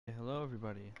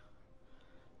everybody.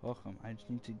 Welcome. I just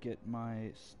need to get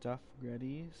my stuff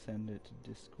ready, send it to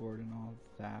Discord and all of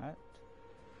that.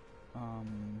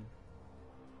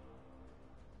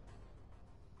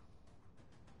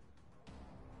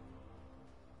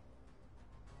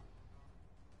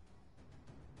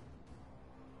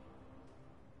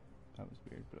 That was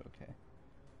weird, but okay.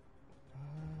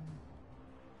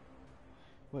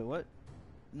 Wait, what?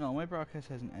 No, my broadcast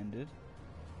hasn't ended.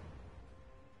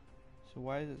 So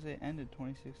why does it say ended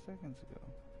 26 seconds ago?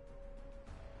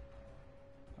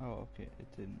 Oh, okay,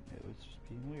 it didn't. It was just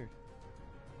being weird.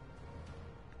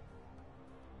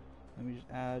 Let me just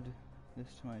add this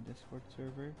to my Discord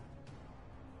server.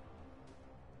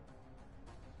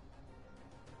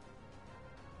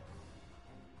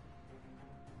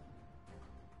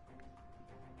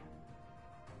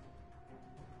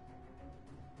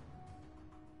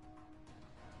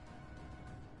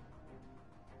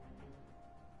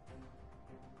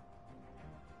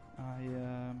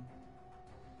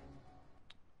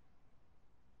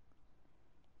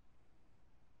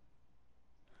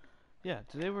 Yeah,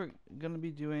 today we're gonna be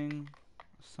doing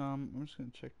some. I'm just gonna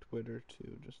check Twitter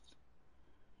too, just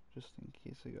in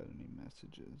case I got any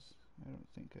messages. I don't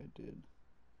think I did.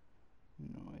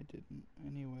 No, I didn't.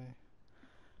 Anyway,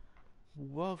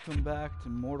 welcome back to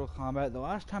Mortal Kombat. The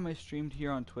last time I streamed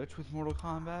here on Twitch with Mortal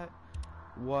Kombat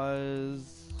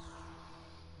was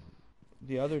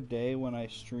the other day when I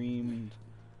streamed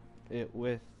it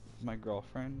with my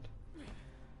girlfriend.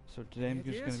 So today I'm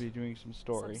just gonna be doing some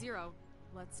story. Sub-Zero.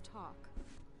 Let's talk.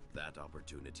 That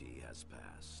opportunity has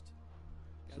passed.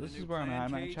 So this is where I'm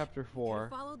at chapter 4.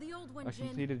 Follow the old one, I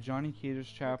completed Johnny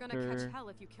Cage's chapter. You're gonna catch hell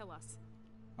if you kill us.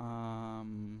 I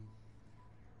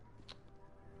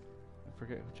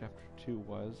forget who chapter 2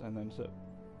 was, and then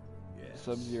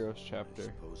Sub-Zero's chapter. I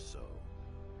suppose so.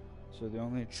 So the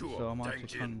only I'm on to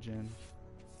Kung Jin.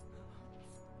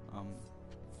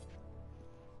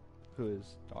 Who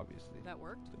is obviously that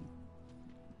worked?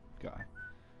 The guy.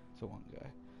 It's a one guy.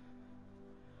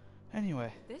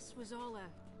 Anyway. This was all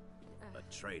a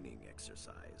training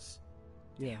exercise.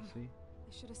 Yeah, damn. see?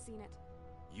 I should have seen it.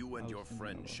 You and your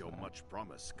friend show much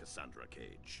promise, Cassandra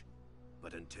Cage.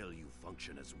 But until you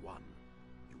function as one,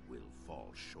 you will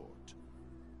fall short.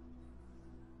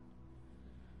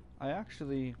 I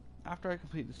actually, after I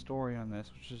complete the story on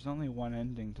this, which is only one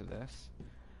ending to this,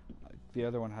 the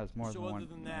other one has more than one ending.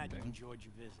 So other than that, you enjoyed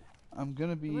your visit? I'm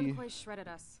gonna be... The Lin shredded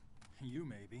us. You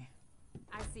maybe.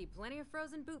 I see plenty of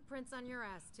frozen boot prints on your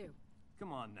ass, too.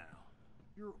 Come on now.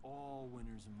 You're all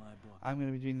winners in my book. I'm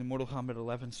gonna be doing the Mortal Kombat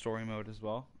 11 story mode as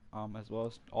well as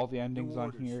all the endings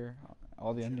on here,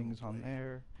 all the endings on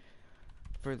there,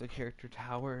 for the character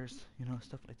towers, you know,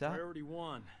 stuff like that. Priority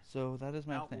 1. So that is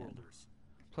my plan.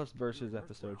 Plus versus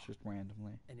episodes just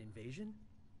randomly. An invasion?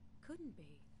 Couldn't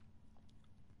be.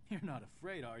 You're not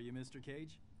afraid, are you, Mr.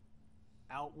 Cage?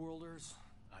 Outworlders,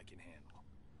 I can handle.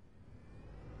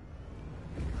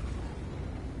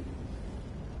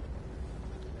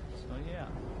 So yeah.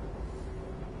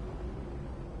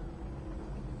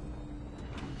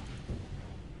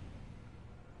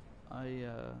 I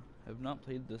have not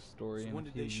played this story in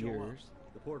a few years.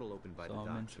 The portal opened by the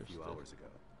docks a few hours ago.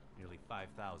 Nearly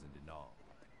 5,000 in all.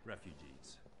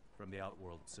 Refugees from the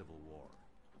Outworld Civil War.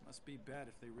 Must be bad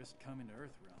if they risk coming to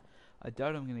Earthrealm. I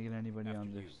doubt I'm gonna get anybody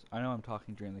on this. I know I'm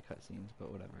talking during the cutscenes,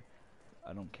 but whatever.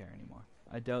 I don't care anymore.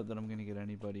 I doubt that I'm gonna get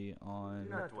anybody on. Do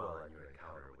not dwell on your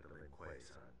encounter with the Lin Kuei,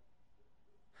 son.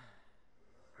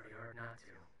 Pretty hard not to.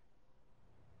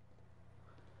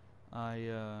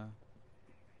 I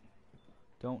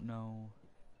don't know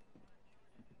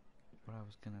what I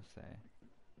was gonna say.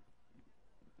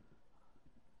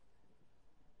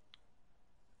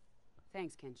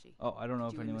 Thanks, Kenshi. Oh, I don't know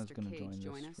if Did you and anyone's Mr. gonna Cage join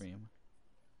join this us? stream.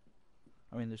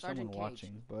 I mean, there's Sergeant someone Cage,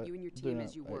 watching, but you and your team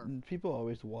as you were. people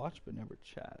always watch but never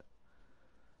chat.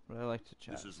 But I like to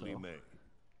chat. This is Li Mei.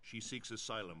 She seeks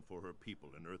asylum for her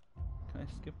people in Earth. Can I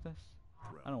skip this?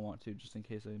 I don't want to, just in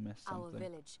case I miss something. Our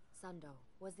village, Sando,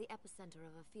 was the epicenter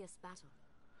of a fierce battle.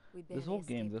 This whole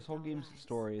game's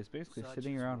story is basically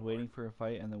sitting around waiting for a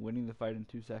fight and then winning the fight in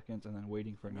 2 seconds and then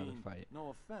waiting for another fight. No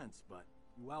offense, but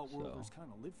you Outworlders kind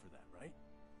of live for that, right?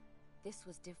 This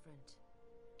was different.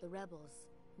 The rebels,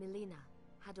 Mileena,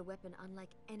 had a weapon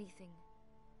unlike anything.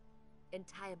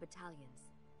 Entire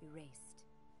battalions erased.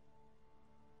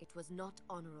 It was not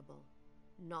honorable,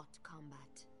 not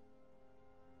combat.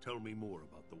 Tell me more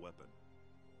about the weapon.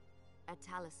 A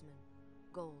talisman,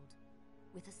 gold,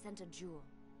 with a center jewel.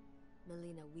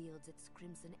 Mileena wields its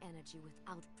crimson energy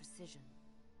without precision.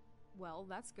 Well,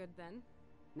 that's good then.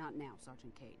 Not now,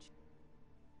 Sergeant Cage.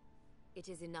 It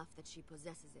is enough that she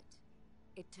possesses it.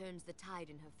 It turns the tide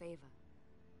in her favor.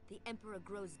 The Emperor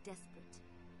grows desperate,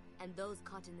 and those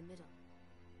caught in the middle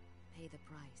pay the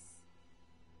price.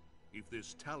 If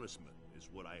this talisman is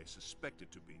what I suspect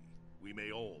it to be, we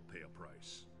may all pay a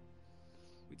price.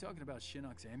 We talking about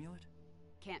Shinnok's amulet?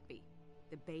 Can't be.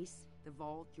 The base, the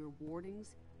vault, your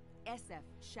wardings. SF,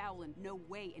 Shaolin, no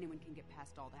way anyone can get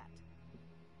past all that.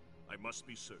 I must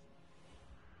be certain.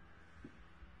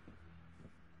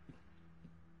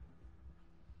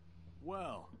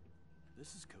 Well,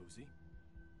 this is cozy.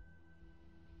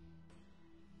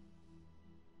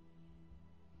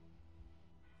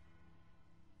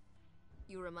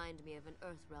 You remind me of an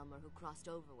Earthrealmer who crossed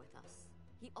over with us.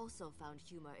 He also found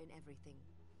humor in everything.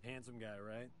 Handsome guy,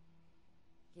 right?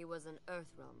 He was an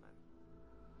Earthrealmer.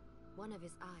 One of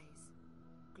his eyes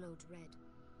glowed red.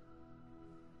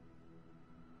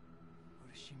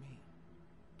 What does she mean?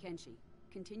 Kenshi,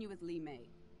 continue with Li Mei.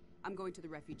 I'm going to the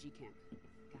refugee camp.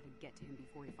 Gotta get to him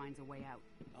before he finds a way out.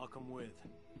 I'll come with.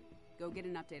 Go get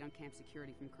an update on camp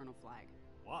security from Colonel Flagg.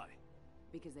 Why?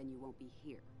 Because then you won't be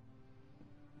here.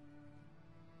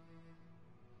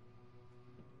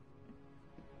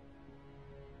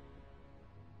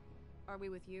 Are we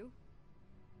with you?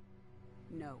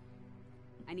 No.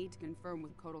 I need to confirm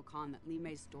with Kotal Khan that Li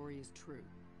Mei's story is true.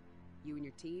 You and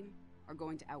your team are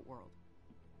going to Outworld.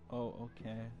 Oh,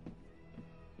 okay.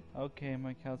 Okay,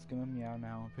 my cat's gonna meow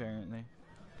now, apparently.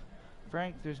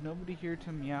 Frank, there's nobody here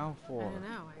to meow for. I don't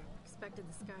know. I expected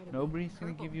the sky to Nobody's be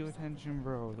gonna purple give you or attention,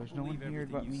 bro. There's no one Believe here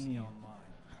but everything you see me. online.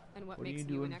 And what What are makes you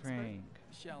you doing, an expert? Frank?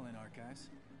 Shaolin Archives.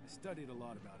 I studied a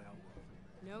lot about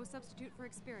Outworld. No substitute for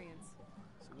experience.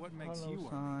 So what makes Hello, you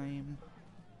work? Simon.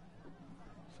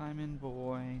 Simon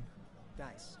boy.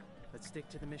 Guys, let's stick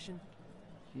to the mission.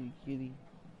 Cute kitty.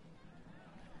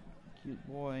 Cute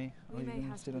boy. Oh, Li you're Mei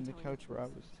gonna has sit to on be the telling couch the where I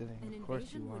truth. was sitting. An Of course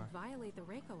invasion you would are. violate the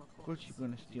Reiko Of course you're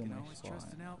gonna steal You can my always spot.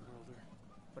 trust an Outworlder.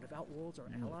 But if Outworld's our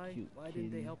Little ally, cute why didn't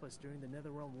they kitty. help us during the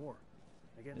Netherrealm War?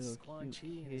 Against Little Quan Chi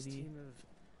cute and his kitty. team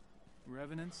of...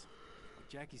 Revenants? Like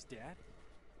Jackie's dad?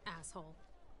 Asshole.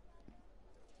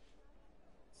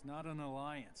 It's not an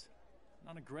alliance.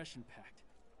 Non-aggression pact.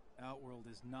 Outworld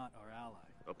is not our ally.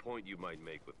 A point you might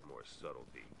make with more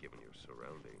subtlety, given your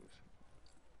surroundings.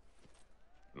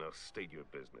 Now state your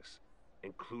business,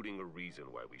 including a reason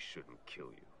why we shouldn't kill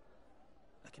you.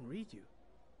 I can read you.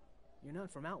 You're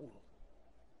not from Outworld.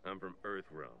 I'm from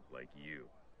Earthrealm, like you.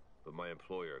 But my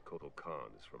employer, Kotal Khan,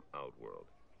 is from Outworld.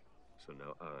 So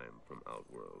now I'm from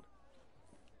Outworld.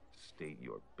 State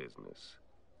your business.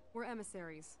 We're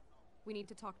emissaries. We need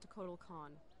to talk to Kotal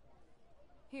Khan.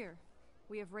 Here,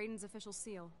 we have Raiden's official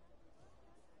seal.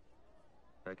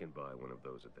 I can buy one of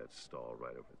those at that stall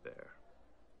right over there.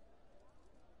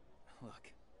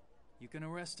 Look, you can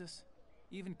arrest us,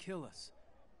 even kill us.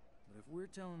 But if we're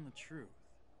telling the truth,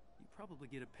 you probably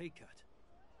get a pay cut.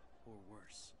 Or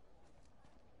worse.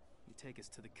 You take us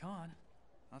to the Khan,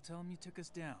 I'll tell him you took us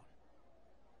down.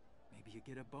 Maybe you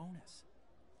get a bonus.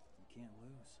 You can't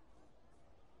lose.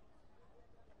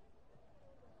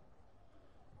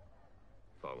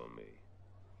 Follow me.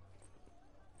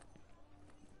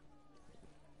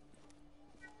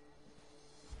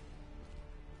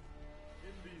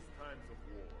 In these times of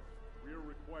war, we are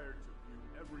required to view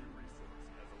every resource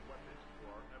as a weapon for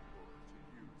our Emperor to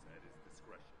use at his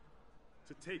discretion.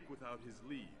 To take without his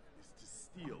leave is to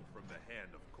steal from the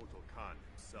hand of Kotal Khan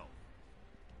himself.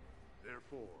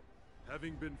 Therefore,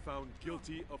 having been found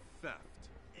guilty of theft,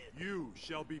 you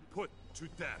shall be put to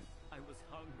death. I was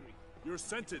hungry. Your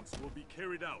sentence will be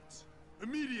carried out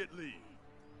immediately.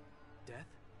 Death?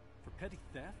 For petty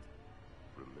theft?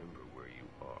 Remember where you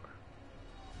are.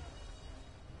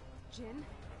 Jin?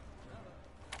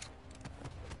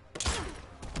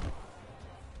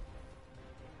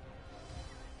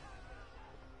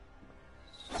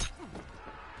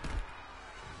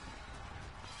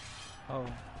 Oh.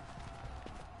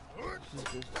 This is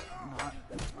just not...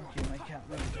 Okay, my cat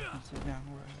really doesn't sit down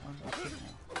where I want to sit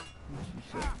now.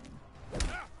 She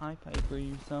sits. Hi, Piper,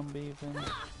 you sunbathing?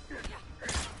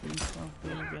 You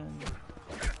sunbathing?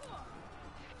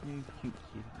 You cute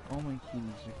kitty. All my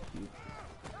kitties are cute.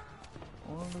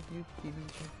 All of you kitties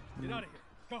are cute. Get out of here.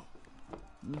 Go.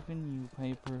 Even you,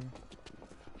 Piper.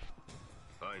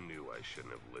 I knew I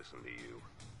shouldn't have listened to you.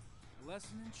 A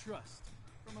lesson in trust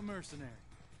from a mercenary.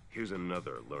 Here's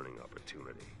another learning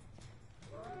opportunity.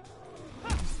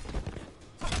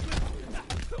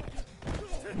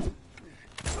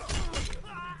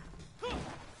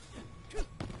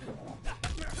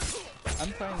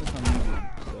 I'm trying this on medium,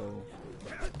 so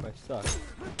if I suck,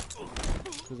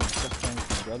 because I'm just trying with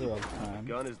my brother all the time.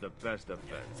 Gun is the best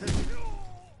defense.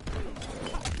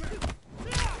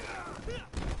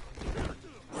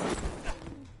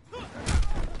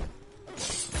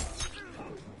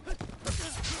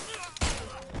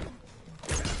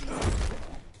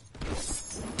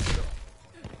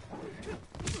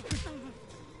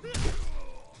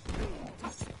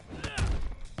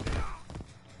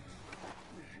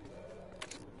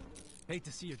 Hate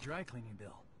to see your dry cleaning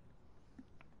bill.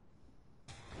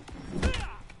 That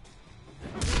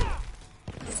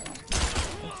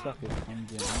sucker comes in. I'm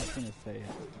just gonna say it.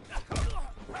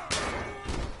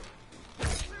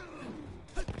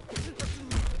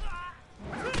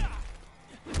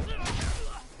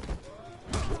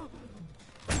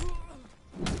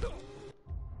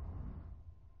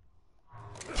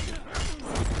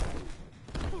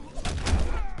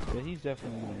 Yeah, he's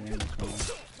definitely gonna win this one.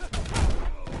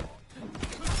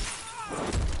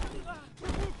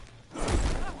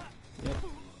 Yep.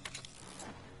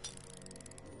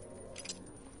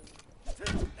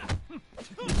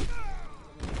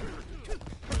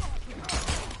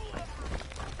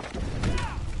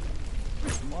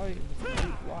 Why are you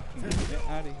blocking? Get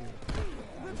out of here.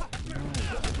 No,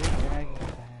 big bag of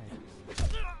bags.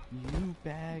 You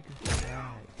bag of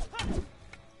bags.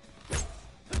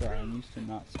 Sorry, I'm used to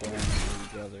not swearing at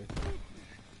each other.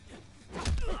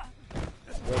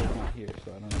 Brother's not here,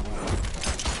 so I don't know why.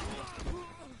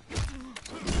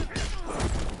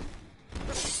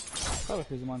 Probably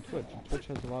because I'm on Twitch. And Twitch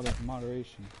has a lot of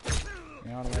moderation.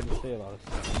 You're not allowed to say a lot of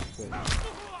stuff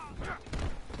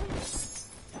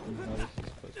on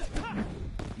Twitch.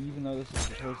 Even though this is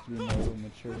supposed to be more of a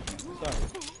mature channel. Sorry.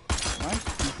 My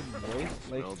stupid voice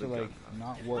likes to, like,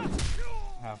 not work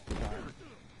half the time.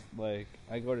 Like,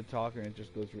 I go to talk and it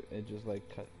just goes, like,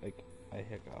 I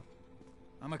hiccup.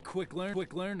 I'm a quick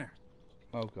learner.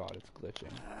 Oh god, it's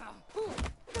glitching.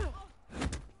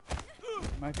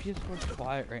 My PS4's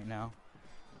quiet right now.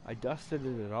 I dusted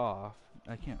it off.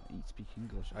 I can't speak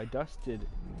English. I dusted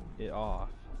it off.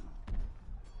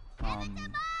 So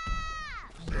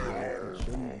it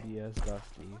shouldn't be as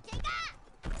dusty.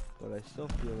 But I still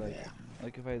feel like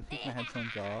if I take my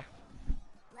headphones off.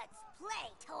 Let's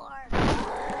play, Tor.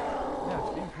 Yeah,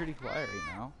 it's being pretty quiet right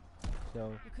now. So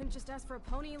You couldn't just ask for a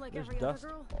pony like there's every other dust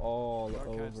girl? all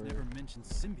Archives over. never mentioned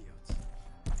symbiotes.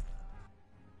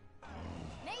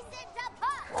 Mason to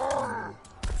push.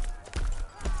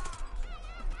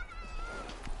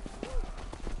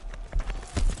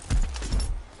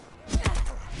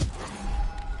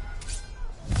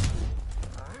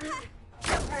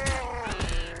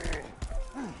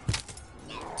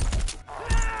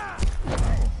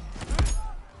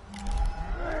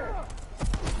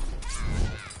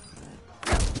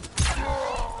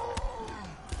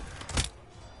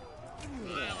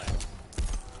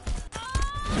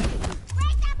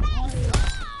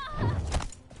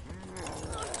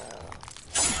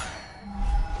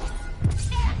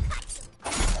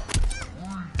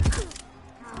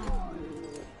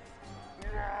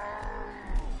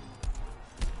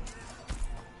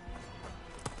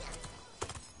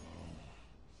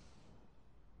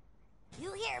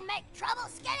 You here make trouble,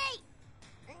 Skinny?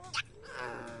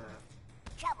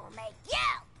 Trouble make you!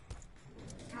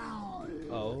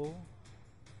 Oh.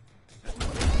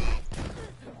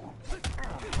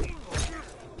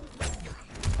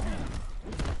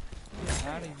 Get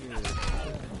out of here.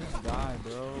 Just die,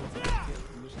 bro.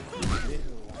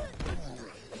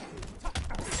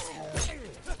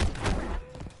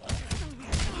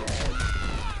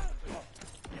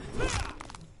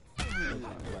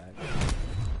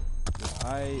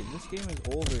 This game is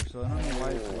older, so I don't know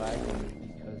why it's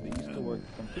lagging, because it used to work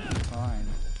completely fine.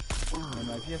 And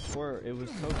my PS4, it was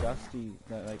so dusty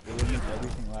that like it would make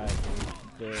everything lag.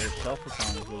 The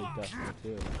shelf-icon was really dusty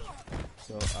too.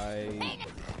 So I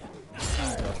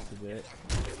kind of dusted it,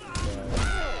 but I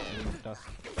didn't dust.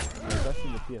 I was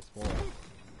dusting the PS4.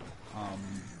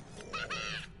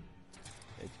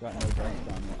 It's got no dust on it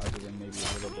other than maybe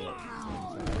a little bit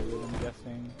inside of it, I'm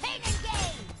guessing.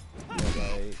 But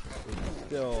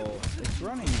it's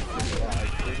running pretty lag.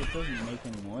 It doesn't make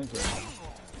any noise right now.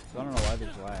 So I don't know why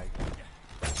there's lag.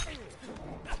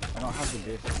 I don't have the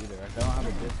disc either. If I don't have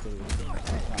a disc of this game,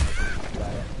 it's not like it's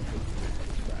lag.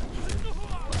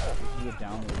 This is a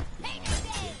download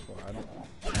PS4. I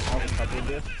have a couple of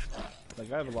discs.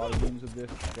 Like, I have a lot of games with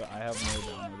discs, but I have no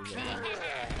downloaded right now.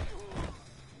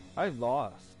 I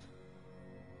lost.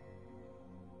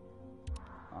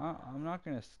 I'm not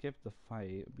gonna skip the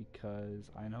fight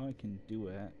because I know I can do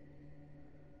it.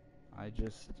 I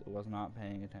just was not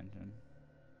paying attention.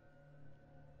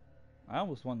 I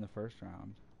almost won the first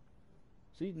round.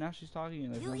 See, now she's talking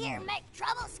and there's no here more. make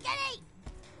trouble, Skinny?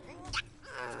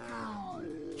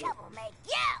 Trouble make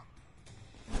you!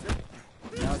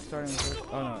 Now it's starting with her.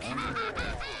 Oh no,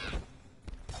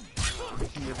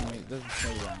 this one doesn't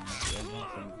say that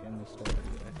in the story. I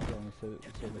think it only says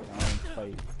that Alan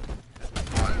fight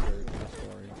after the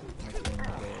story, like in the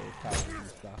towers and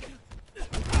stuff.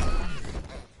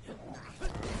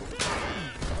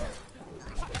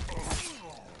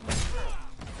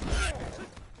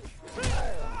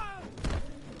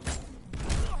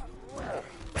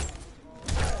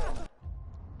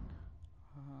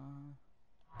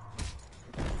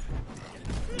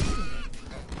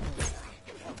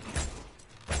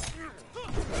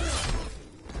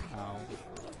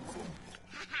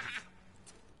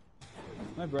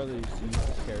 My brother used to use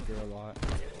this character a lot,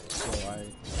 so I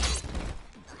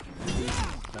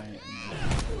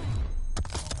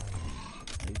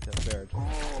hate that baritone.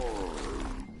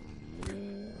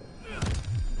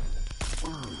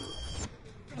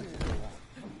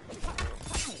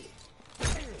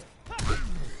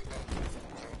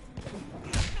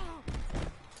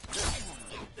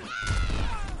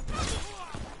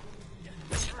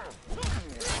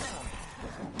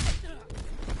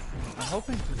 I'm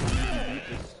hoping to beat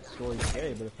this story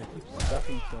today, but if I keep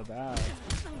sucking so bad,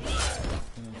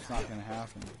 then it's not gonna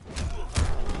happen.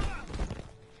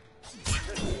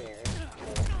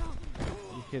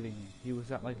 Are you kidding me? He was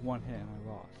at like one hit and I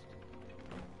lost.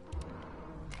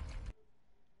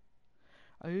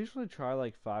 I usually try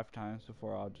like 5 times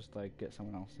before I'll just like get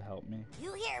someone else to help me.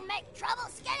 You here make trouble,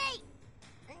 Skinny?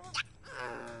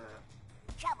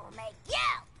 Trouble make you!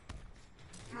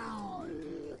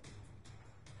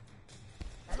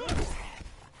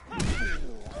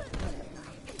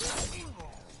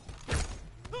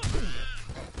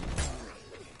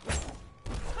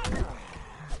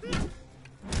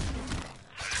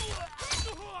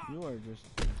 You are just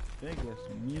the biggest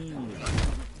meanie.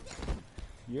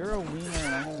 You're a wiener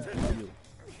and I'm gonna kill you.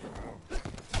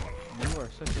 You are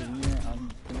such a wiener,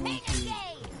 I'm going to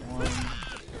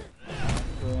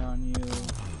play on you.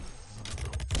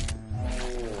 And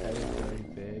your head is very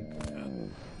big.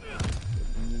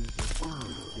 So please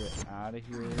just get out of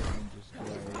here and just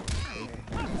like take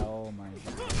the hell my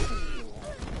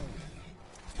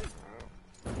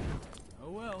Oh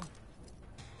well.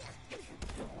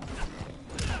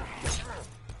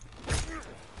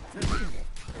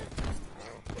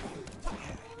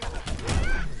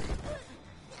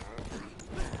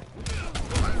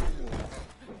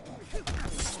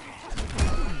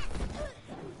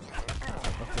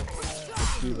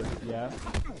 do this. Yes.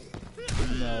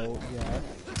 No. Yes.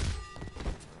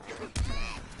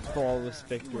 Flawless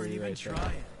victory right there.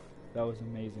 That was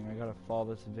amazing. I got a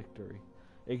flawless victory.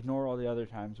 Ignore all the other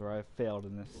times where I failed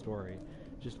in this story.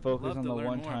 Just focus on the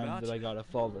one time that I got a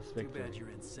flawless victory. Too bad you're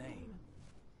insane.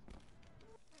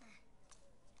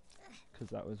 Because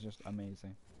that was just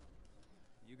amazing.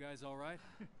 You guys all right?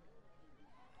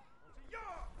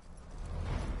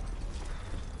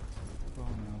 Oh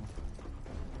no.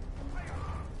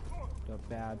 The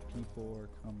bad people are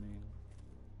coming.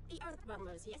 The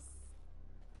Earthbombers, yes.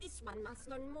 This one must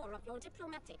learn more of your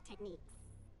diplomatic techniques.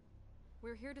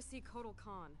 We're here to see Kotal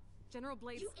Khan. General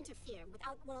Blades... You interfere with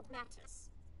Outworld matters.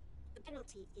 The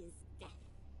penalty is death.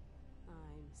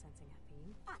 I'm sensing a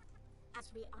theme. But,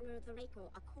 as we honor the Reiko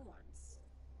Accords,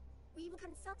 we will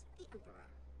consult the Emperor.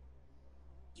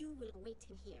 You will await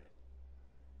him here.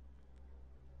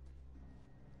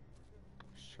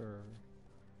 Sure.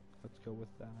 Let's go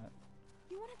with that.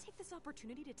 You want to take this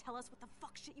opportunity to tell us what the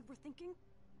fuck shit you were thinking?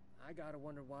 I gotta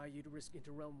wonder why you'd risk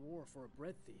interrealm war for a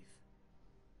bread thief.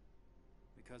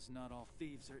 Because not all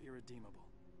thieves are irredeemable.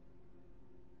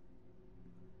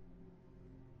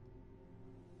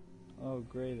 Oh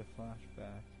great, a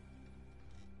flashback.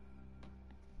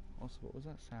 Also, what was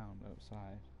that sound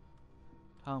outside?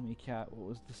 Tell me, cat, what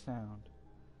was the sound?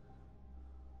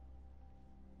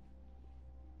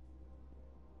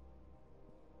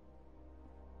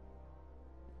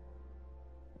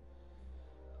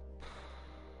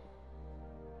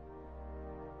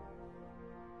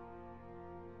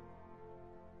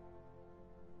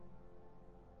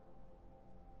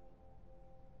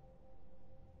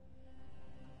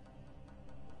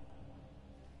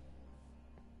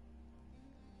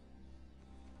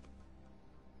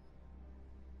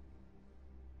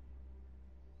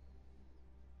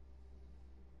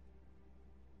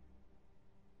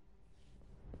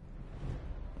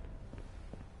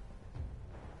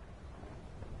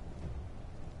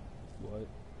 What?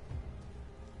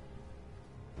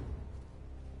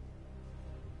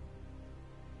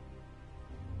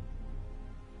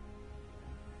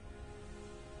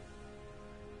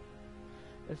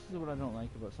 This is what I don't like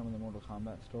about some of the Mortal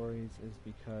Kombat stories, is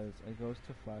because it goes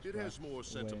to flashbacks. It has more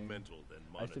sentimental than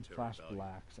monetary I said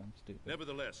flashbacks, I'm stupid.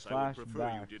 Nevertheless, I would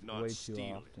prefer you did not way steal too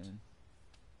it. often.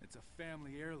 It's a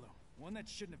family heirloom, one that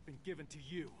shouldn't have been given to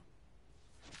you.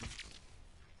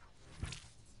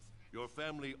 Your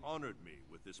family honored me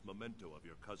with this memento of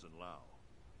your cousin Lao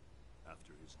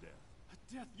after his death.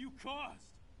 A death you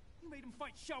caused! You made him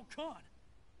fight Shao Kahn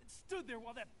and stood there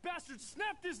while that bastard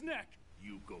snapped his neck!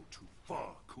 You go too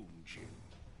far, Kun Jin.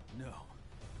 No,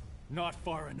 not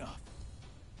far enough.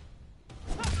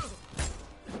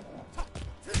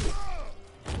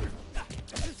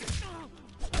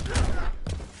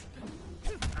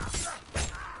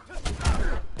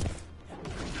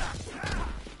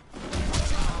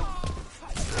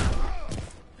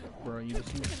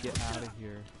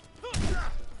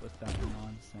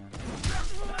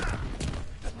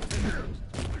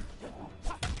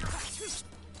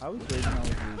 I was raiding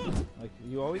always losing. Like,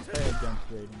 you always play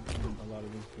against raiding in a lot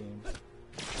of these games.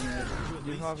 I mean,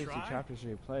 there's obviously chapters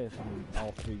where you play it in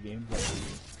all 3 games I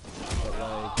use. But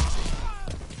like,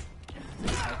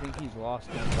 I think he's lost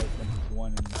one fight since he's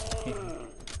won in this game.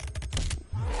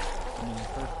 I mean,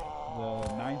 the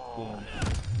 9th game,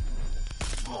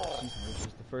 which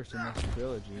is the first in this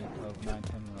trilogy of 9,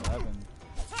 10, and 11,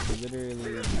 you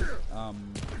literally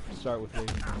start with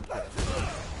raiding from the character.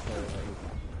 So,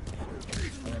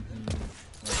 and then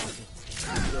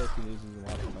I feel like he loses a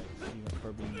lot of fights, even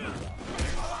for being good off.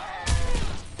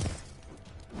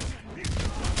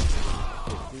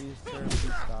 Okay, please, sir,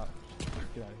 please stop.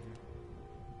 Just get out of here.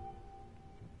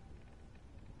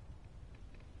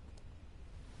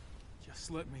 Just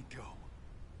let me go.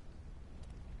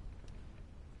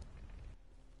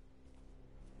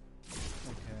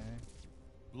 Okay.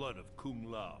 Blood of Kung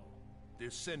Lao,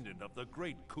 descendant of the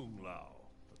great Kung Lao,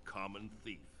 a common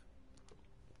thief.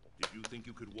 Did you think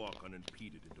you could walk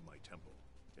unimpeded into my temple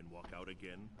and walk out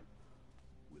again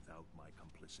without my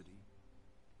complicity?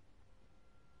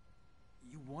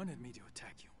 You wanted me to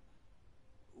attack you.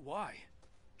 Why?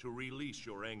 To release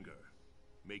your anger,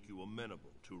 make you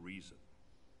amenable to reason.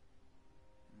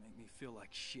 Make me feel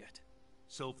like shit.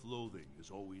 Self-loathing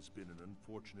has always been an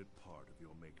unfortunate part of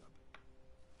your makeup.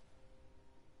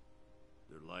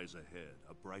 There lies ahead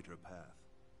a brighter path,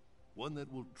 one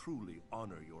that will truly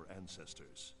honor your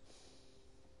ancestors,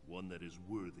 one that is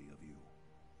worthy of you.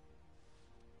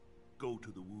 Go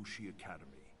to the Wuxi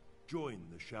Academy, join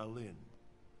the Shaolin,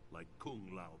 like Kung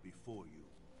Lao before you.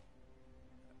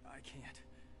 I can't.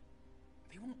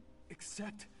 They won't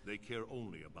accept. They care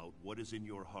only about what is in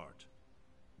your heart,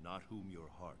 not whom your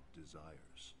heart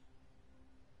desires.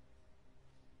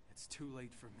 It's too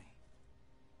late for me.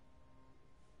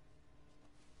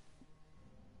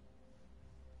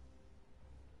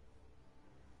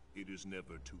 It is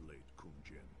never too late, Kung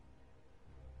Jin.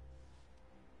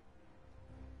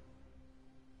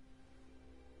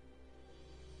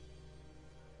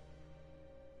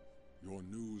 Your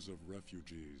news of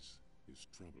refugees is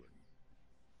troubling.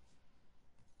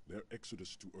 Their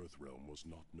exodus to Earthrealm was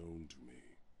not known to me.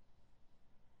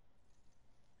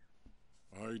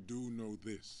 I do know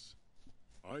this.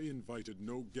 I invited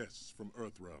no guests from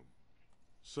Earthrealm.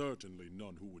 Certainly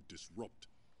none who would disrupt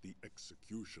the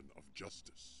execution of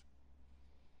justice.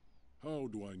 How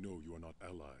do I know you are not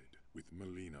allied with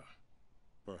Mileena?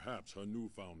 Perhaps her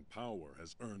newfound power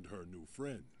has earned her new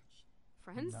friends.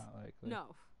 Friends? Not likely.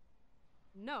 No.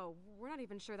 No, we're not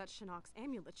even sure that's Shinnok's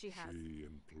amulet she has. She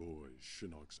employs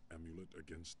Shinnok's amulet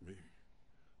against me.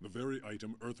 The very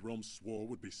item Earthrealm swore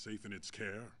would be safe in its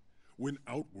care, when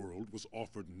Outworld was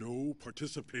offered no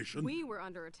participation. We were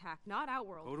under attack, not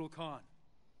Outworld. Kotal Khan,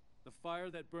 the fire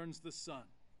that burns the sun.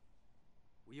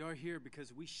 We are here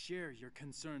because we share your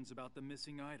concerns about the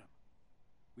missing item.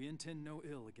 We intend no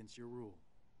ill against your rule.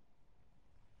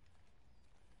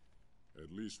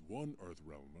 At least one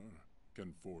Earthrealmer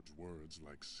can forge words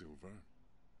like silver.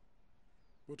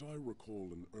 But I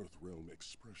recall an Earthrealm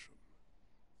expression.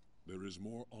 There is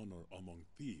more honor among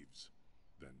thieves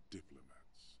than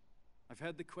diplomats. I've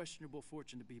had the questionable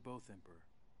fortune to be both, Emperor.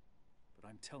 But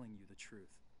I'm telling you the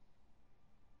truth.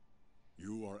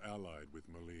 You are allied with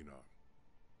Mileena.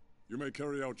 You may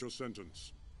carry out your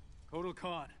sentence. Kotal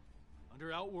Khan,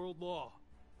 under Outworld law,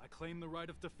 I claim the right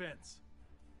of defense.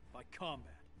 By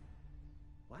combat.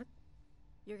 What?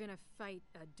 You're gonna fight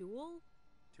a duel?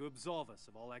 To absolve us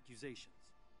of all accusations.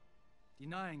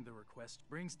 Denying the request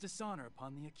brings dishonor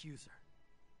upon the accuser.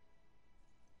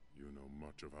 You know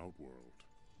much of Outworld.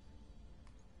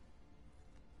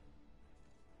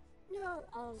 No,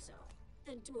 also,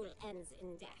 the duel ends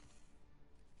in death.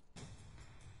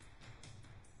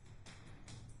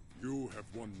 You have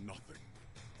won nothing.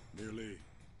 Merely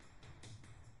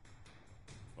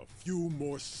a few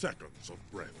more seconds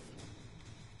of breath.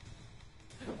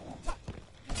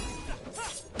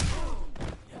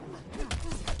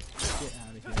 Get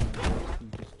out of here.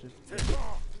 Just hit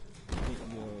out.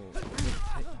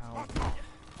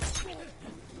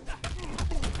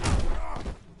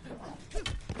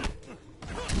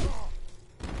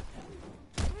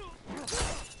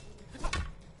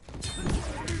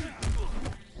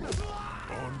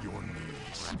 On your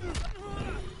knees.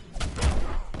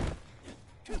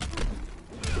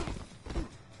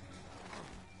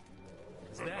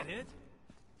 Is that it?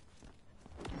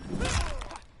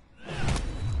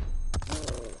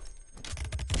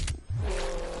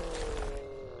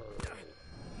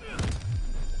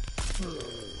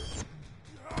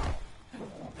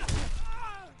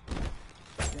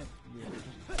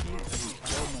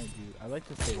 I like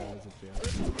to say that as a joke.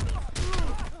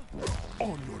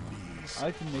 On your knees. I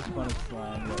like to make fun of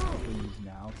slang that people use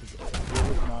now, because there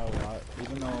was not a lot,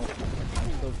 even though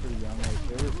I'm still pretty young, like,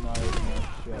 there was not as much,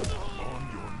 you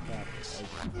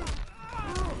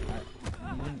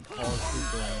didn't call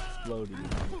people exploding.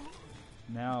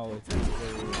 Now, it's people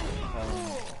calling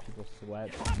people sweat,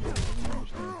 and I don't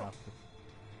understand half the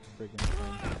friggin'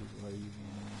 things people are using.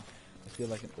 I feel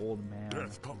like an old man, but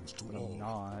I'm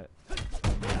not.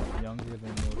 I'm younger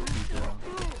than most people,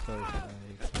 so it's like,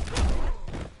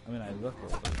 I mean, I look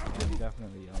old, but I'm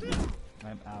definitely young.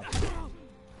 I'm absolutely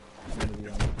one of the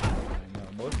youngest people I know.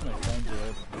 Most of my friends are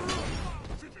older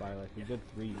by like a good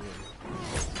 3 years.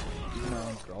 Even my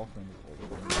own girlfriend is older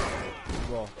than me.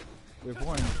 Well, we were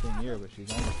born in the same year, but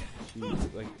she's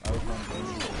like, I was born in the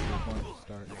she was born at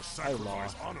the start. I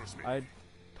lost. I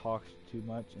talked too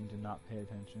much and did not pay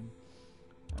attention,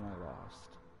 and I lost.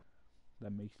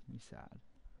 That makes me sad.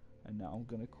 And now I'm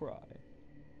gonna cry.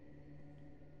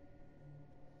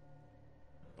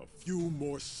 A few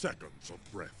more seconds of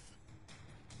breath.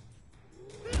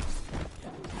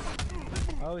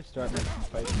 I always start making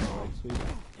fights in the leg sweep.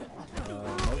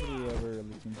 Nobody ever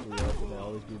listens to the but they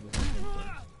always do the same thing.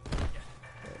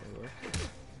 But it works.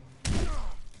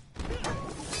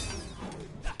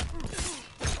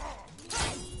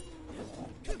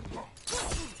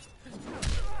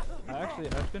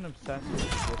 I've been obsessed with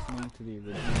listening to the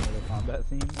original Mortal Kombat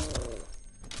theme.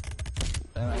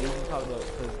 And I usually talk about,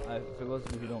 because for those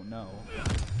of you who don't know,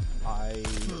 I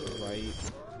write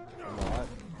a lot,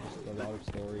 just a lot of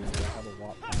stories. I have a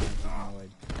lot planned, even though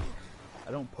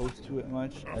I don't post to it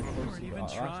much. I posted the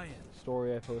last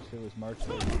story I posted was March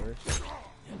 31st.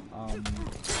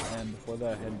 And before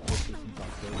that I hadn't posted since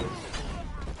October.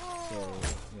 So,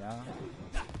 yeah.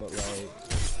 But like,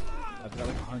 I've got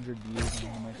like 100 views on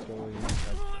one of my stories,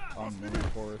 on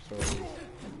horror stories,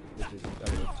 which is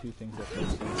like 2 things I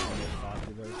posted that are most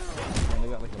popular. And I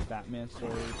got like a Batman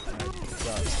story, and I got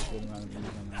a good amount of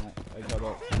views on that. I got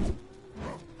about 2.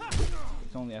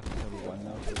 It's only episode 1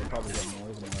 though, so they'll probably get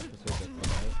more than 1 episode that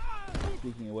come out.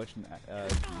 Speaking of which,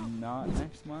 not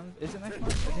next month? Is it next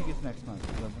month? I think it's next month,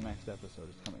 because the next episode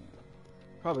is coming out.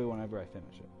 Probably whenever I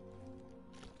finish it.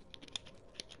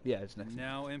 Yeah, it's next month.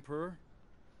 Now, Emperor?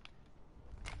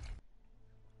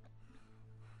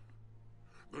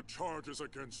 The charges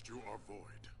against you are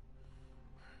void.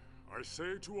 I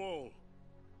say to all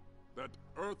that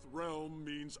Earthrealm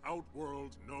means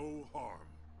Outworld no harm.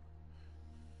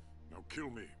 Now kill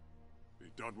me. Be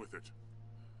done with it.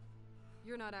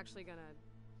 You're not actually gonna...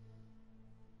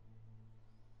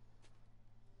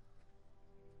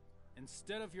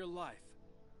 Instead of your life,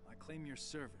 I claim your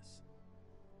service.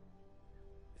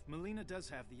 If Mileena does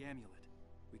have the amulet,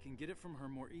 we can get it from her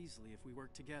more easily if we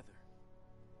work together.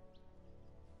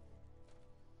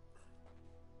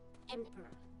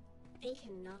 Emperor, they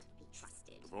cannot be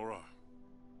trusted. D'Vorah,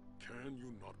 can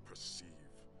you not perceive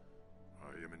I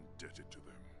am indebted to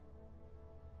them?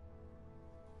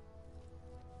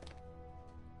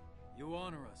 You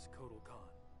honor us, Kotal Khan.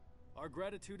 Our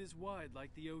gratitude is wide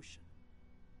like the ocean.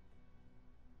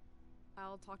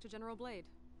 I'll talk to General Blade.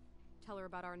 Tell her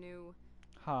about our new...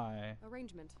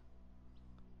 arrangement.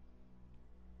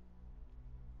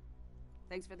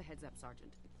 Thanks for the heads up,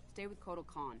 Sergeant. Stay with Kotal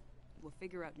Khan. We'll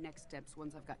figure out next steps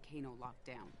once I've got Kano locked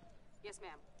down. Yes,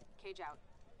 ma'am. Cage out.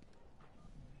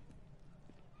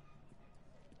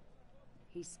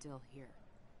 He's still here.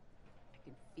 I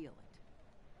can feel it.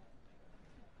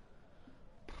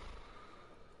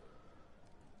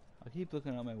 I keep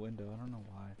looking out my window. I don't know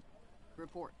why.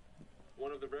 Report.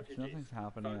 One of the refugees. Nothing's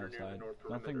happening outside.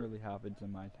 Nothing really happens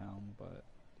in my town, but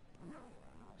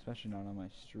especially not on my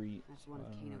street. That's so one of I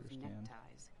don't Kano's understand.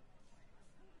 neckties.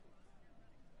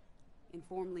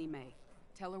 Inform Li Mei.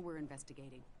 Tell her we're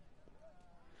investigating.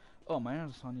 Oh, am I on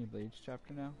a Sonya Blades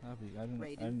chapter now? I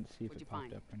didn't see if it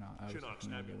popped up or not. I was Shinnok's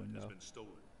looking out the amulet window. has been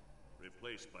stolen,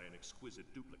 replaced by an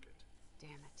exquisite duplicate.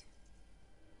 Damn it.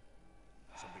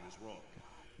 Something is wrong.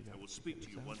 I will speak to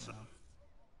you once I...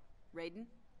 Raiden?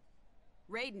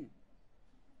 Raiden!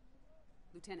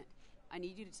 Lieutenant, I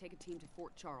need you to take a team to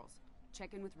Fort Charles.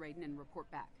 Check in with Raiden and report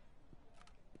back.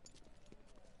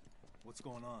 What's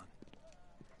going on?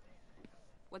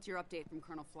 What's your update from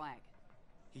Colonel Flagg?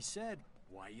 He said,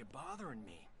 "Why are you bothering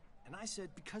me?" And I said,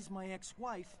 "Because my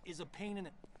ex-wife is a pain in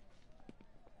the..."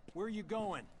 Where are you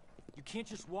going? You can't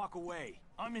just walk away.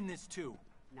 I'm in this too.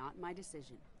 Not my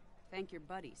decision. Thank your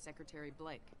buddy, Secretary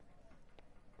Blake.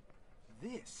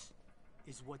 This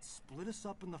is what split us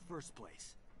up in the first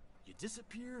place. You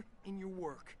disappear in your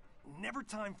work. Never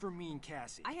time for me and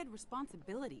Cassie. I had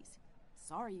responsibilities.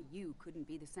 Sorry you couldn't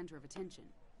be the center of attention.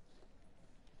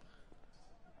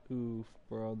 Oof,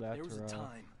 bro, that's There was a rough.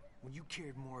 time when you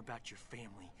cared more about your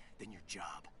family than your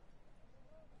job.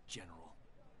 General.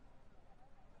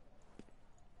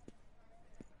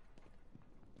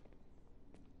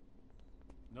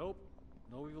 Nope.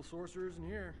 No evil sorcerers in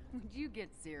here. Would you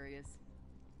get serious?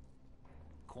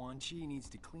 Quan Chi needs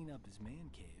to clean up his man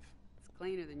cave. It's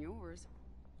cleaner than yours.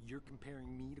 You're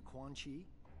comparing me to Quan Chi?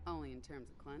 Only in terms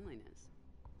of cleanliness.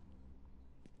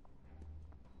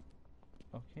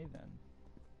 Okay then.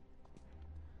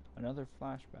 Another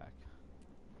flashback.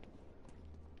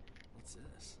 What's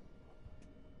this?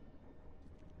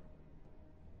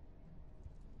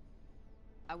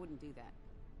 I wouldn't do that.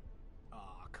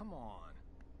 Aw, come on.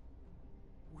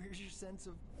 Where's your sense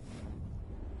of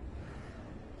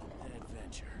an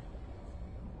adventure?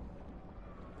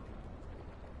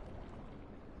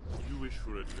 You wish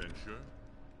for adventure?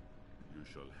 You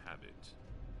shall have it.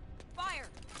 Fire!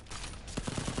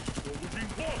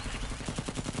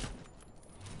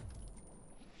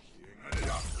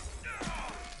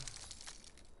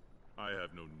 I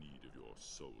have no need of your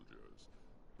soldiers,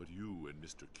 but you and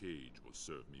Mr. Cage will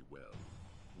serve me well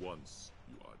once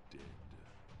you are dead.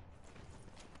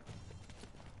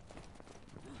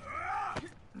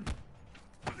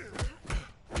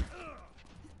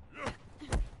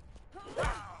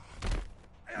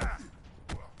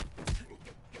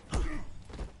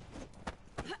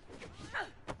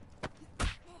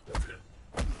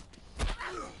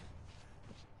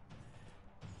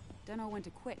 Don't know when to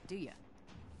quit, do you?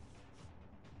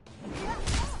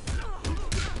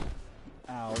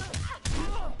 Ow.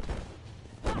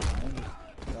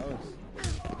 That was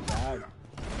bad.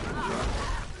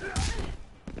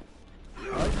 I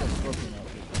like the scorpion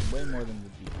outfit way more than the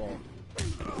default.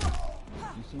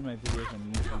 You see my videos on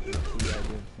YouTube, you see I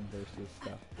did some versus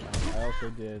stuff. I also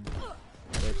did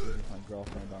versus with my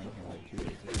girlfriend on here like 2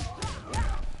 days ago.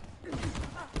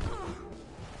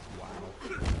 Wow.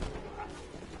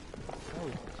 That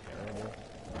was terrible.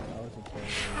 That was a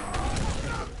terrible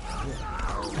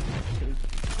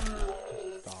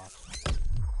stop.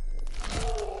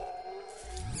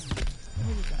 Let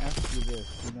me just ask you this,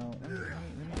 you know, let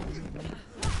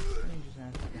me just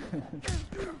ask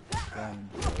you. Brian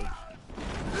George.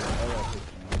 I love his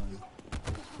channel and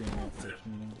his stream at Twitch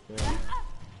meetings, but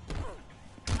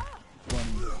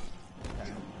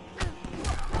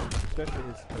especially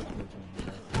his first Twitch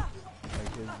meeting,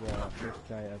 like his first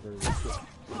guy ever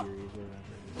series or whatever.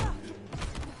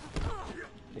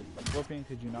 Okay, Scorpion,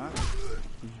 could you not? Could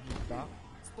you just stop?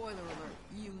 Spoiler alert,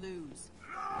 you lose.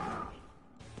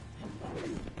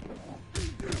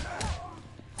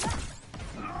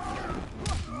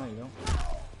 No, you don't.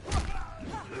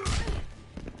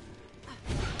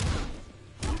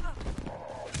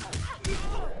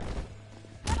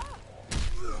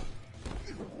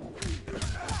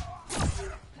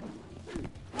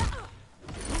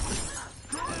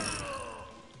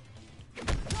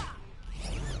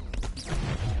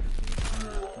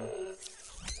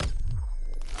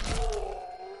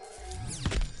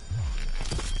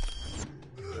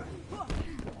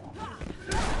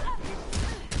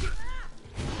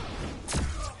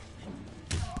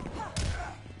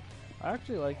 I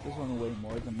actually like this one way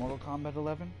more than Mortal Kombat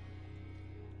 11.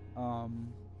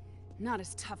 Not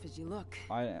as tough as you look.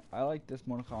 I like this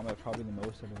Mortal Kombat probably the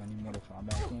most out of any Mortal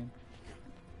Kombat game.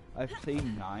 I've played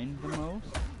 9 the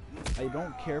most. I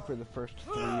don't care for the first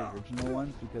 3 original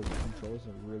ones because the controls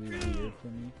are really weird for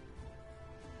me.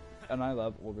 And I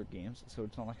love older games, so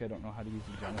it's not like I don't know how to use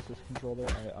the Genesis controller.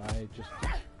 I just...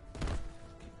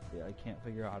 yeah, I can't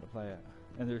figure out how to play it.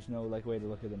 And there's no like way to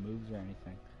look at the moves or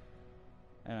anything.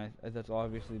 And that's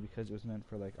obviously because it was meant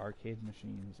for like arcade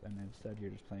machines, and instead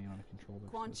you're just playing on a controller.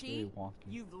 Quan so Chi, really wonky.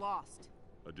 you've lost.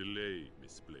 A delay,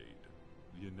 Miss Blade.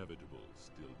 The inevitable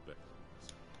still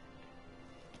beckons.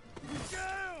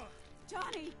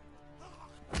 Johnny!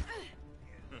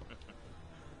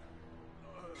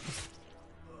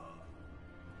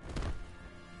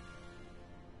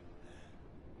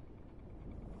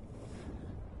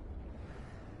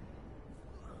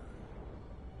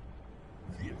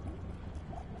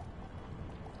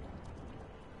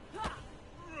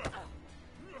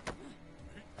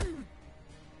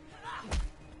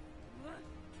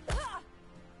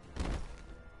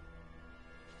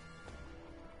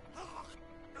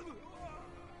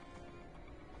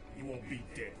 You won't be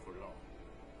dead for long.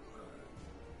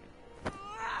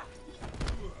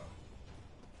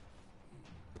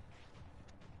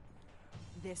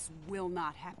 This will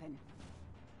not happen.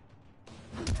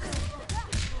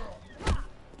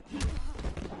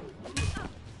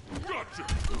 Gotcha!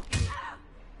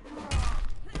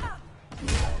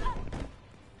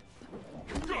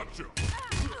 Gotcha!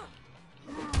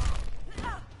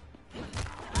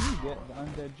 get the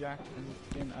undead Jackson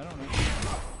skin. I don't know.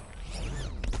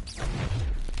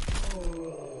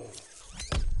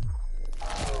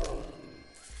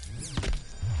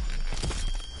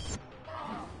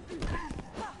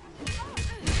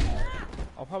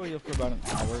 I'll probably go for about an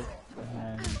hour and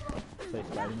then play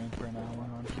Spider-Man for an hour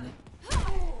on here.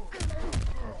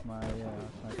 That's my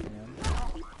plan.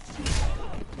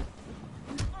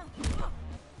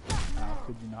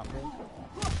 Could you not play?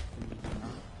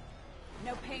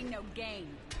 No pain, no gain.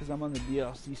 Because I'm on the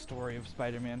DLC story of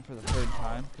Spider-Man for the third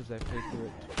time, because I played through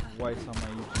it twice on my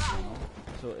YouTube channel.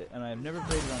 So, and I've never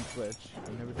played it on Twitch.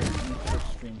 I've never done any Twitch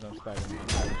streams on Spider-Man.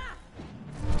 So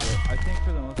I think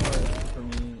for the most part, for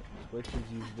me, Twitch is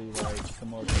usually like the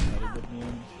more competitive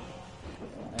games,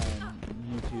 and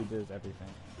YouTube is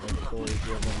everything. Like story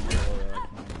driven or like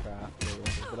Minecraft or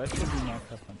whatever. But I still do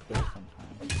Minecraft on Twitch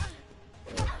sometimes.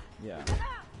 But, yeah.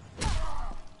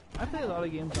 I play a lot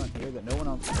of games on here that no one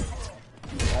else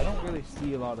plays. I don't really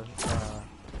see a lot of,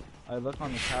 I look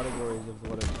on the categories of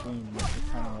what I stream and it's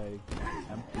just kind of like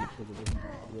empty because it doesn't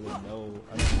really know,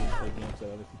 I don't really play games that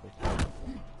other people play.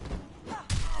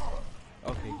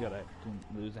 Okay, good, I didn't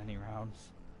lose any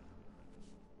rounds.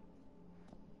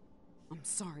 I'm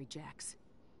sorry, Jax.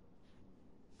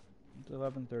 It's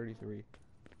 11:33.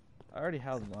 I already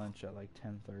had lunch at like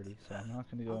 10:30, so I'm not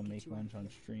going to go and make lunch on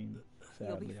stream.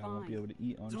 Sadly, I won't be able to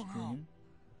eat on stream.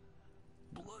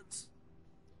 Blood's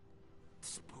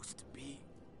supposed to be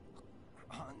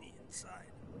on the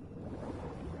inside.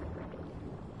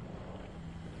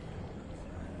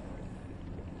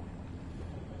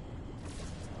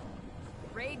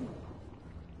 Raiden!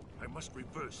 I must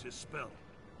reverse his spell.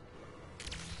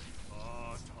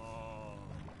 Ata,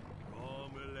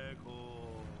 Romeleko,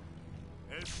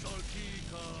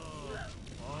 Esaltika,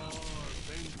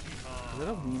 Arventika. Is that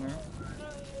a wiener?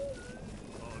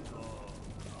 Ata,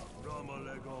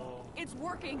 Romeleko. It's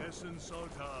working!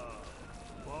 Esensalta,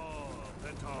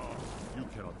 Venta. You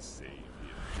cannot save him.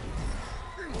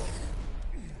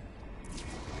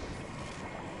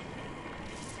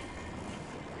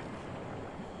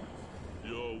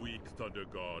 You're weak, Thunder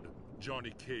God.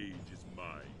 Johnny Cage is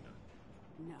mine.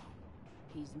 No,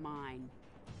 he's mine.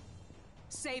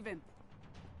 Save him!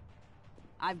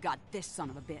 I've got this son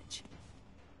of a bitch.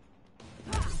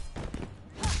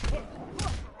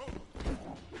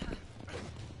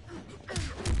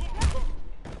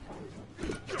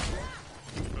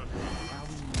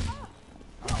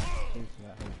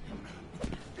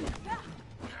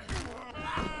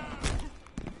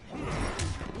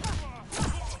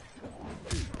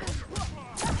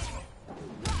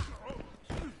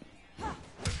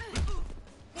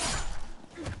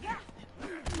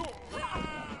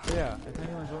 Yeah, if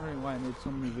anyone's wondering why I made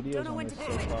so many videos on this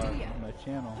so far on my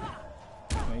channel,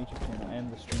 my YouTube channel,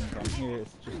 and the streams on here,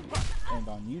 it's just, and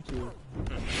on YouTube,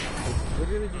 it's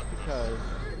literally just because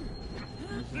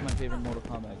this is my favorite Mortal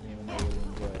Kombat game and I really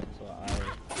enjoy it, so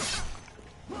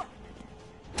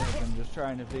I've been just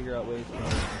trying to figure out ways to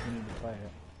continue to play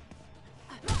it.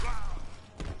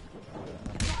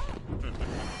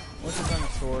 Once I've done the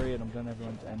story and I'm done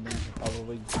everyone's endings, I'll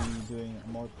probably be doing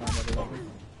Mortal Kombat 11.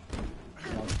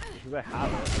 Because I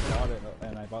have it, I got it,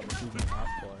 and I bought the season pass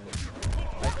for it.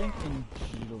 I think in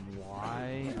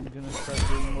July I'm gonna start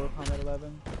doing Mortal Kombat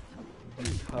 11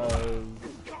 because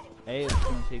A, it's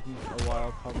gonna take me a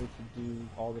while probably to do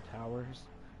all the towers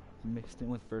mixed in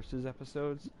with versus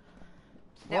episodes.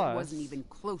 That wasn't even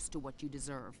close to what you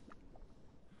deserve.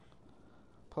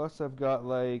 Plus, I've got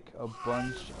like a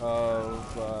bunch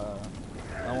of.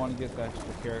 I want to get the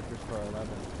extra characters for 11,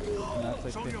 and that's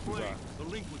like $50. The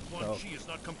link with Quan Chi is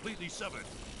not completely severed.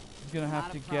 I'm gonna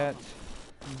have to get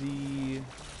the.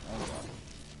 Oh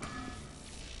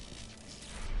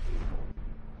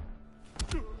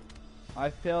God. I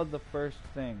failed the first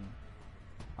thing.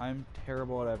 I'm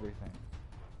terrible at everything.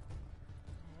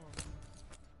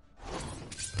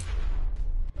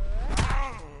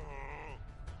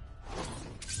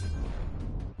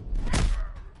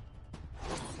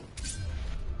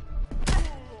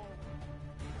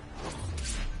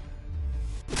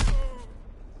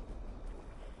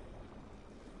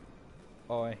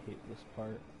 Oh, I hate this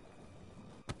part.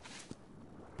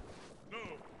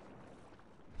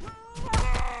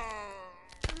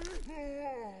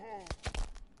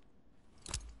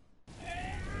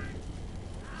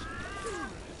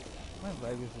 My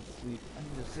leg is asleep. I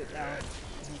need to sit down.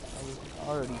 I was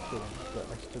already sitting, but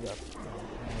I stood up.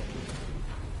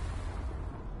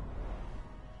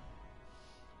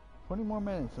 20 more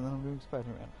minutes and then I'm doing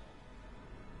Spider-Man.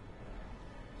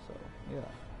 So, yeah.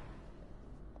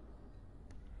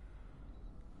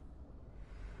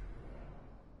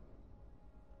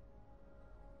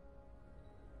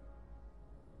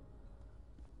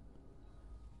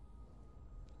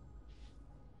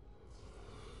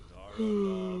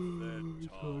 love that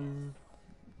tongue.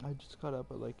 I just got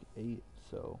up at like 8,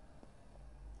 so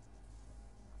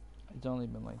it's only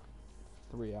been like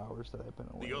 3 hours that I've been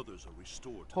awake. The others are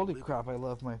restored to Holy living. crap, I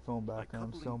love my phone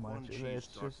background By so coupling much. Quan Chi's It's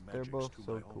dark just, they're magics both to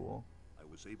so my own, cool. I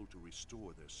was able to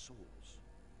restore their souls.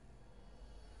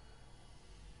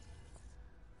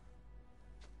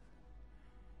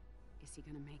 Is he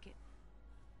gonna make it?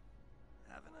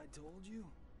 Haven't I told you?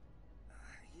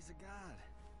 He's a god.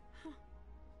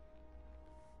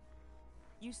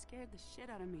 You scared the shit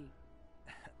out of me.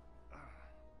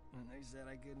 And they said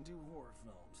I couldn't do horror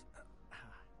films.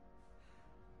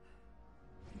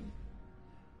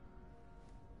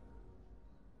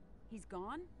 He's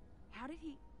gone? How did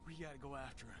he... We gotta go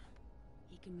after him.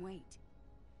 He can wait.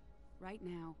 Right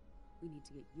now, we need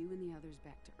to get you and the others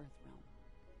back to Earthrealm.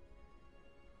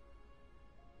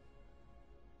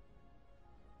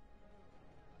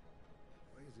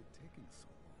 Why is it taking so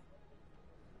long?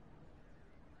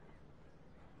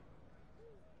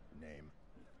 Name?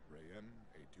 Rayen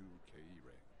A2KE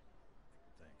Ray.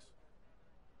 Thanks.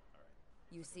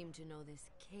 You seem to know this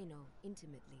Kano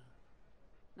intimately.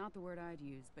 Not the word I'd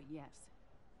use, but yes.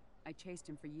 I chased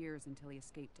him for years until he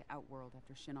escaped to Outworld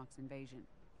after Shinnok's invasion.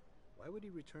 Why would he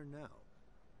return now?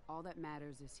 All that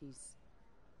matters is he's...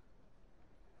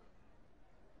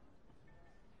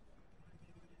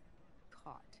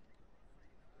 caught.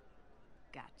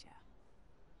 Gotcha.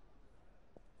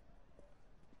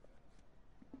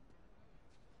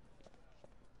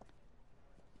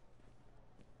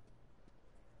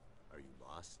 Are you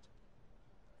lost?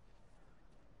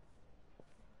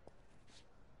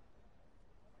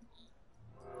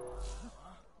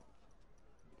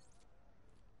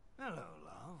 Hello,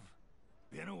 love.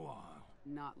 Been a while.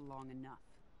 Not long enough.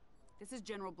 This is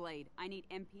General Blade. I need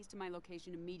MPs to my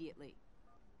location immediately.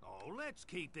 Oh, let's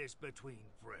keep this between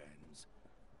friends.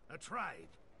 A trade.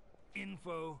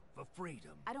 Info for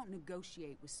freedom. I don't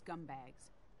negotiate with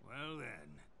scumbags. Well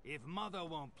then, if mother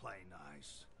won't play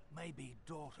nice, maybe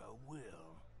daughter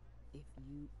will. If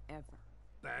you ever...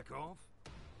 Back off?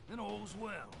 Then all's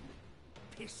well.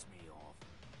 Piss me off.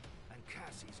 And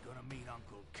Cassie's gonna meet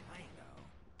Uncle Kano.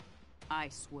 I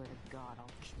swear to God, I'll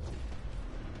kill you.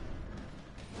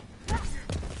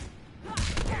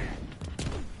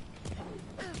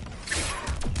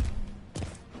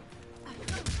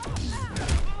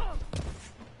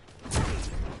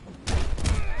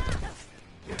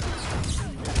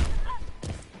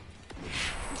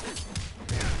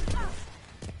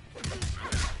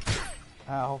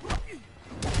 Ow.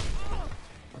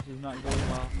 This is not going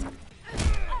well.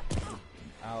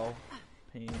 Ow.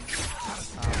 Pain. Ow,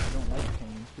 I don't like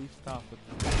pain. Please stop with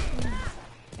the pain.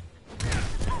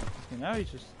 Okay, now he's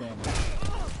just standing.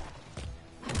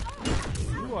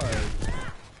 You are a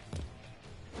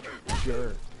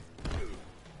jerk.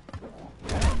 I'm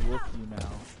gonna whoop you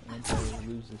now. Once I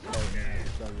lose this fight, man, I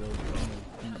start really going to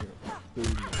beat your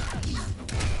booty.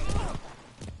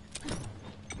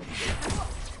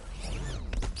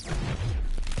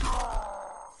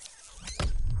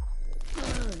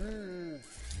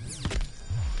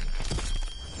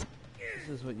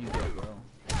 This is what you get, bro.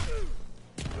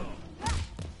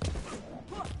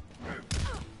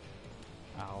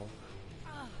 Ow.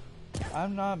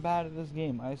 I'm not bad at this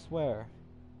game, I swear.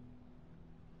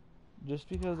 Just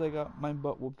because I got my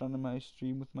butt whooped on my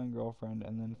stream with my girlfriend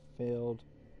and then failed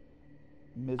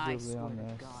miserably on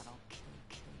this. God, I'll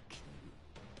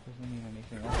doesn't mean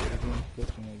anything. That's the game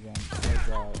glitching again. Oh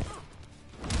god.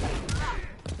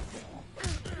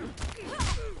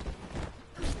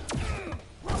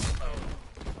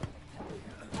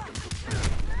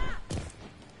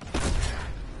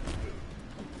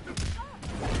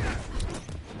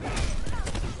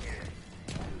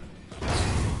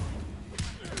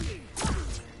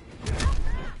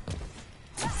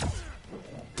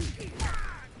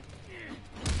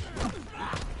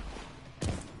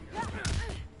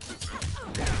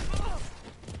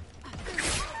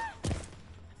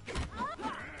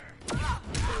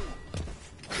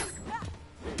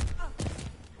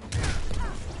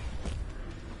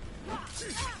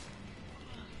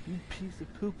 You piece of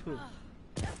poo-poo.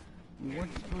 You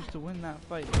weren't supposed to win that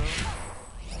fight, bro.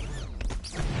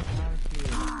 Get out of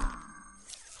here.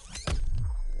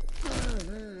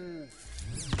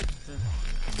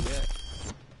 Yeah.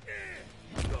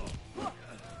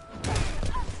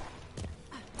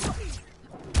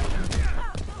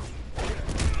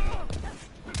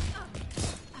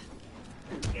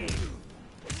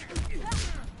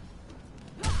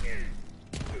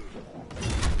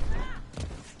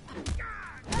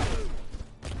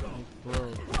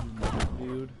 Bro,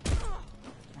 dude.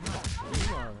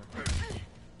 You are.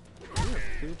 You're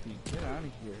stupid. Get out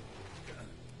of here.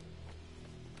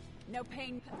 No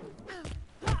pain.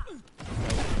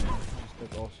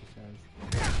 That's all she says.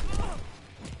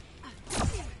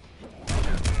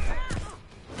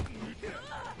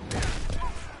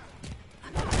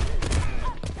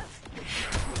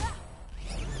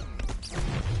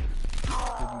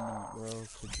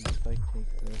 Could you like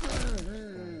take this?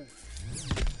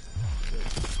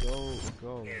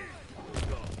 Go.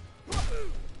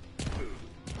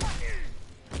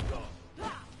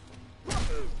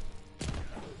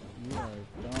 You are a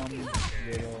dumb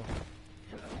little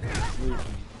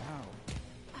Lucy. Ow.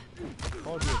 I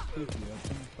called you a Tuki. That's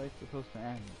when the fight's supposed to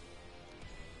end.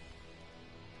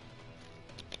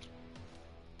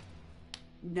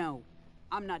 No.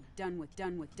 I'm not done with.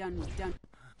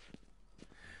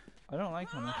 I don't like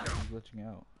how much she's glitching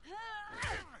out.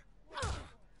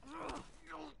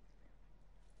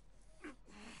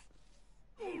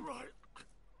 Alright.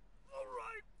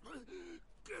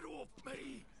 Get off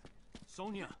me.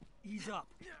 Sonia, ease up.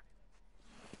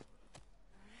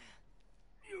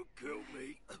 You killed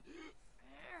me.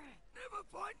 Never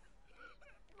find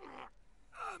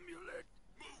amulet.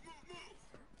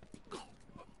 Move.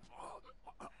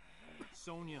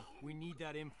 Sonia, we need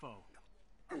that info.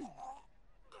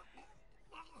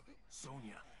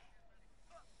 Sonia,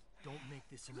 don't make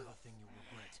this another thing you'll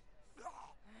regret.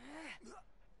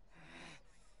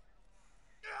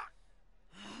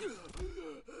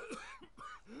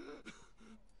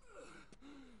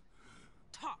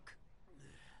 Talk.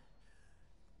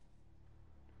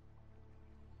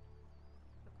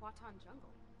 The Quatan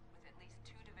jungle. With at least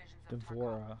 2 divisions of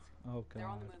Devora. Oh They're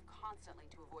on the god. move constantly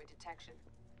to avoid detection.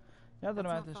 Now that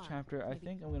I'm at That's this not fun. chapter, I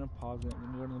think I'm gonna pause it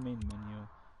and go to the main menu.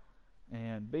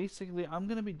 And basically, I'm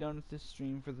gonna be done with this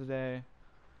stream for the day.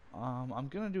 I'm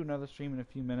gonna do another stream in a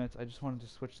few minutes. I just wanted to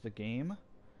switch the game.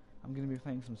 I'm gonna be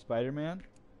playing some Spider-Man.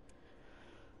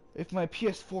 If my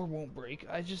PS4 won't break,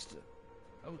 I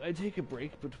take a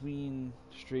break between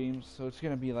streams, so it's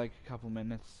gonna be like a couple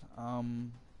minutes.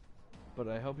 But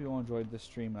I hope you all enjoyed this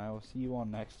stream, and I will see you all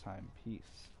next time.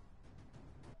 Peace.